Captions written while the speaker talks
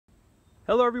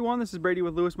Hello everyone, this is Brady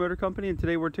with Lewis Motor Company, and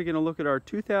today we're taking a look at our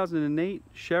 2008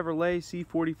 Chevrolet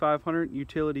C4500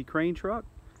 utility crane truck.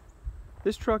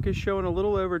 This truck is showing a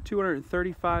little over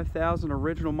 235,000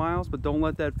 original miles, but don't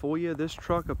let that fool you. This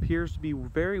truck appears to be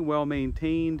very well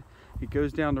maintained. It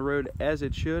goes down the road as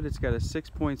it should. It's got a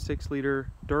 6.6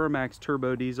 liter Duramax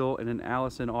turbo diesel and an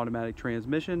Allison automatic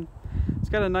transmission. It's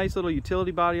got a nice little utility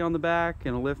body on the back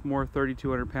and a Liftmore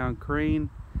 3,200 pound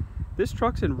crane. This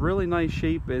truck's in really nice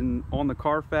shape and on the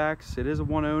Carfax. It is a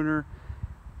one owner,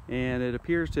 and it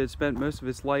appears to have spent most of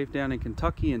its life down in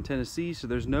Kentucky and Tennessee, so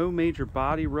there's no major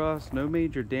body rust, no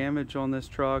major damage on this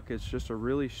truck. It's just a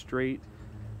really straight,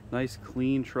 nice,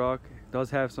 clean truck. It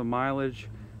does have some mileage,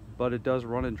 but it does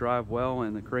run and drive well,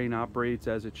 and the crane operates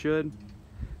as it should.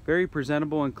 Very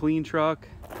presentable and clean truck.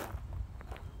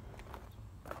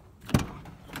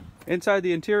 Inside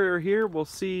the interior here, we'll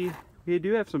see we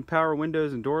do have some power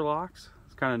windows and door locks.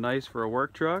 It's kind of nice for a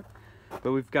work truck.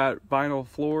 But we've got vinyl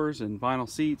floors and vinyl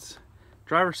seats.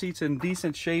 Driver seat's in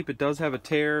decent shape. It does have a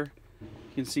tear, you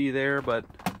can see there, but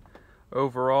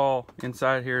overall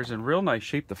inside here is in real nice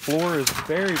shape. The floor is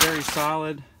very, very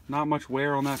solid. Not much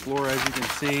wear on that floor, as you can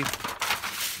see.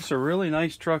 It's a really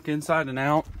nice truck inside and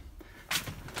out.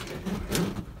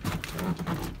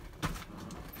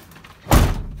 I'm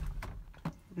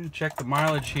gonna check the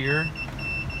mileage here.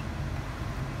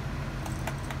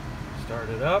 Start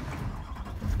it up.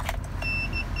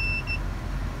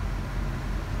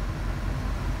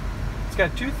 It's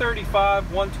got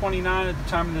 235, 129 at the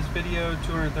time of this video,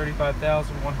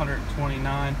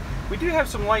 235,129. We do have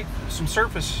some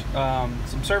service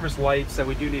lights that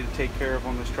we do need to take care of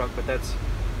on this truck, but that's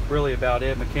really about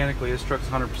it. Mechanically, this truck's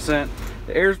 100%.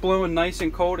 The air's blowing nice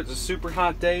and cold. It's a super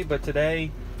hot day, but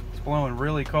today it's blowing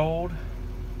really cold.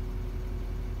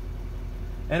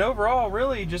 And overall,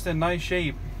 really just in nice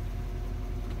shape.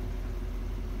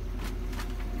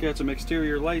 Got some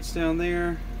exterior lights down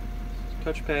there,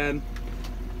 touchpad.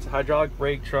 It's a hydraulic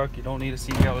brake truck. You don't need a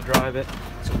CDL to drive it.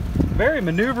 It's a very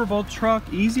maneuverable truck,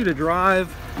 easy to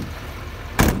drive.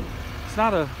 It's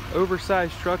not an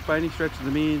oversized truck by any stretch of the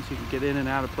means. You can get in and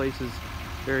out of places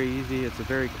very easy. It's a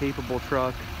very capable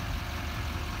truck.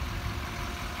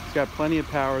 It's got plenty of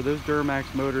power. Those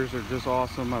Duramax motors are just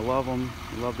awesome. I love them.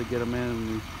 I love to get them in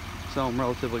and sell them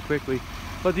relatively quickly.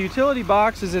 But the utility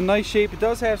box is in nice shape. It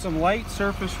does have some light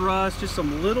surface rust, just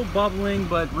some little bubbling,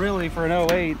 but really for an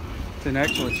 08, it's in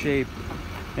excellent shape.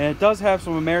 And it does have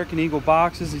some American Eagle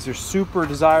boxes. These are super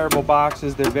desirable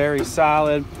boxes. They're very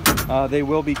solid. They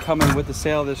will be coming with the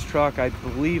sale of this truck. I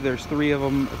believe there's 3 of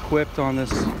them equipped on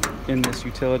this in this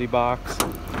utility box.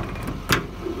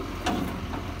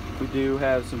 We do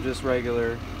have some just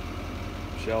regular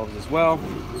shelves as well.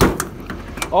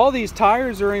 All these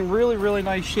tires are in really, really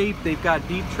nice shape. They've got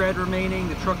deep tread remaining.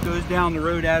 The truck goes down the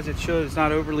road as it should. It's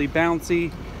not overly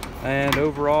bouncy. And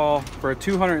overall, for a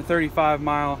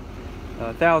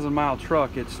 235,000 mile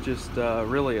truck, it's just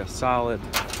really a solid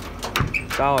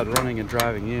running and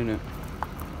driving unit.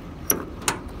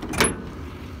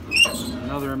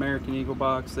 Another American Eagle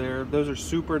box there. Those are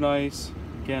super nice.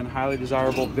 Again, highly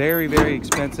desirable. Very, very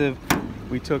expensive.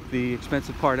 We took the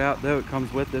expensive part out, though. It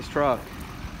comes with this truck.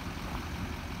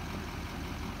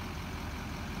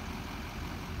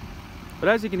 But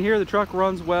as you can hear, the truck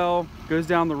runs well, goes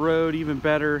down the road even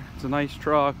better. It's a nice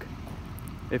truck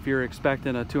if you're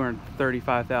expecting a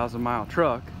 235,000 mile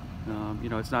truck. You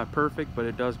know, it's not perfect, but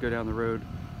it does go down the road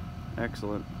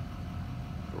excellent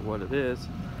for what it is.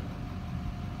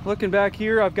 Looking back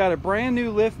here, I've got a brand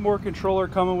new Liftmore controller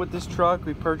coming with this truck.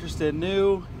 We purchased it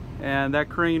new, and that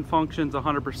crane functions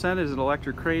 100%. It's an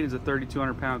electric crane. It's a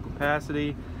 3,200 pound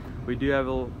capacity. We do have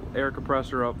a little air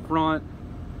compressor up front.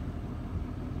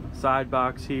 Side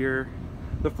box here.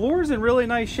 The floor is in really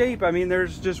nice shape. I mean,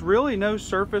 there's just really no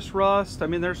surface rust. I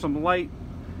mean, there's some light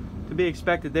to be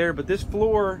expected there, but this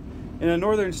floor in a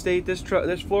northern state, this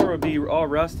floor would be all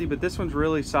rusty, but this one's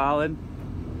really solid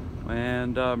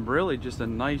and really just a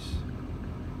nice,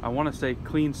 I want to say,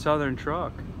 clean southern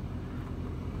truck.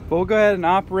 But we'll go ahead and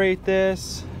operate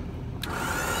this. The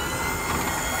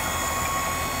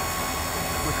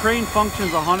crane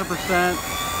functions 100%.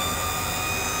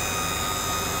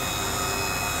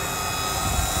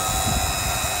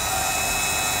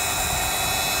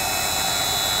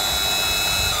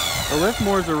 The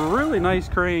Liftmores are really nice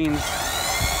cranes.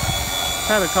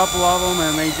 Had a couple of them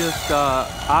and they just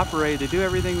operate. They do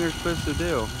everything they're supposed to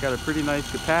do. Got a pretty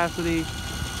nice capacity. You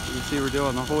can see we're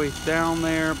doing the hoist down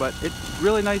there, but it's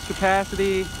really nice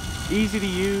capacity, easy to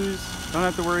use. Don't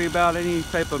have to worry about any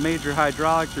type of major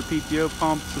hydraulics or PTO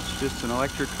pumps. It's just an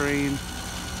electric crane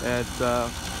that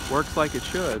works like it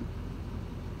should.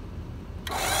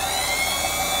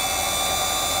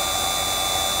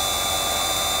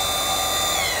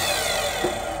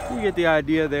 You get the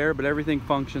idea there, but everything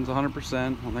functions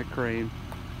 100% on that crane.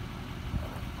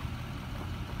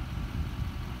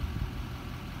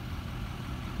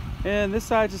 And this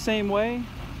side's the same way.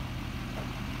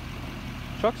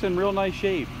 Truck's in real nice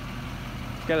shape.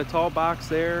 It's got a tall box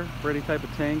there for any type of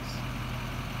tanks.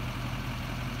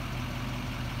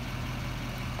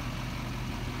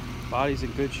 Body's in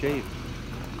good shape.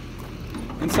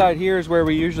 Inside here is where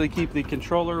we usually keep the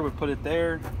controller. We put it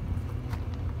there.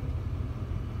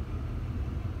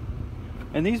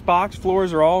 And these box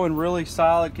floors are all in really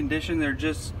solid condition. They're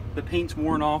just, the paint's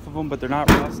worn off of them, but they're not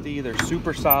rusty. They're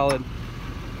super solid.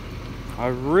 I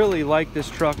really like this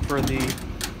truck for the,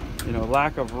 you know,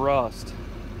 lack of rust.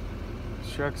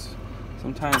 Trucks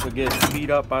sometimes will get beat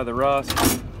up by the rust.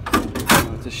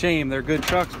 It's a shame, they're good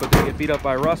trucks, but they get beat up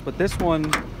by rust. But this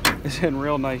one is in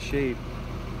real nice shape.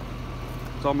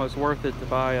 It's almost worth it to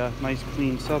buy a nice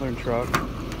clean Southern truck.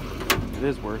 It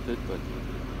is worth it, but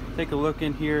take a look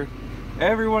in here.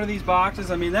 Every one of these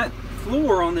boxes, I mean, that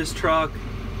floor on this truck,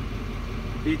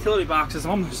 the utility boxes,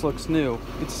 almost looks new.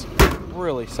 It's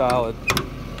really solid.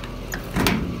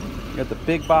 You got the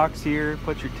big box here,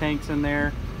 put your tanks in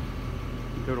there,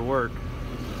 and go to work.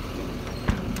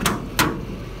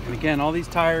 And again, all these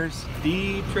tires,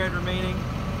 deep tread remaining.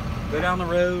 Go down the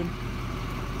road,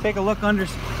 take a look on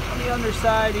the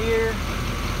underside here.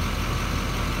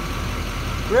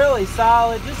 Really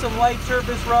solid, just some light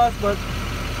surface rust, but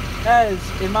that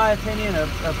is, in my opinion, a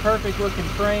perfect looking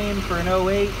frame for an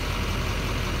 08.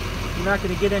 You're not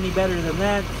going to get any better than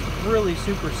that. It's really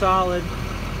super solid.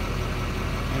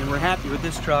 And we're happy with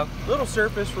this truck. Little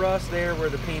surface rust there where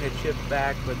the paint had chipped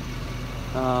back, but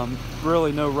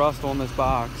really no rust on this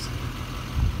box.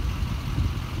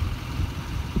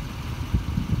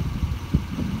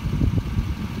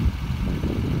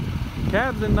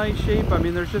 Cab's in nice shape. I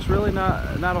mean, there's just really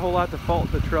not a whole lot to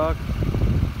fault the truck.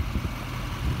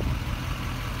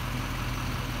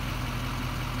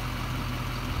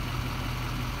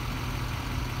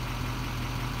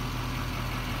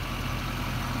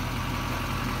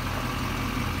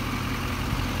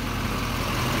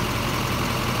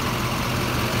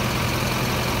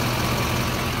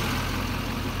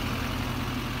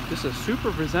 Just a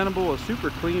super presentable, a super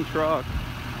clean truck.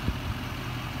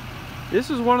 This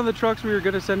is one of the trucks we were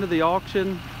going to send to the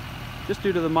auction just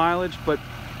due to the mileage, but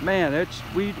man,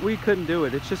 we couldn't do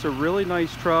it. It's just a really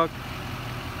nice truck.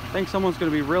 I think someone's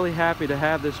going to be really happy to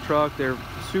have this truck. They're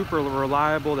super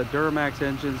reliable. The Duramax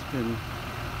engine's been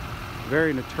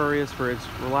very notorious for its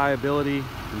reliability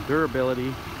and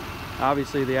durability.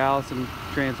 Obviously the Allison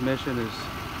transmission is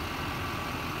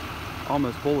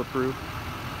almost bulletproof.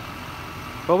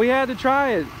 But we had to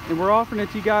try it, and we're offering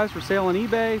it to you guys for sale on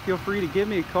eBay. Feel free to give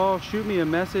me a call, shoot me a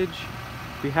message.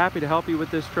 Be happy to help you with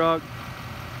this truck.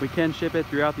 We can ship it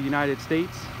throughout the United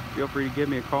States. Feel free to give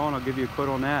me a call and I'll give you a quote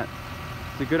on that.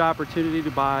 It's a good opportunity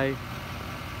to buy.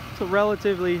 It's a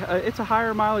relatively, it's a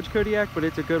higher mileage Kodiak, but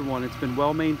it's a good one. It's been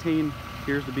well maintained,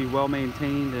 appears to be well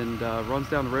maintained, and runs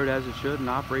down the road as it should and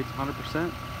operates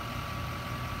 100%.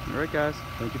 All right guys,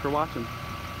 thank you for watching.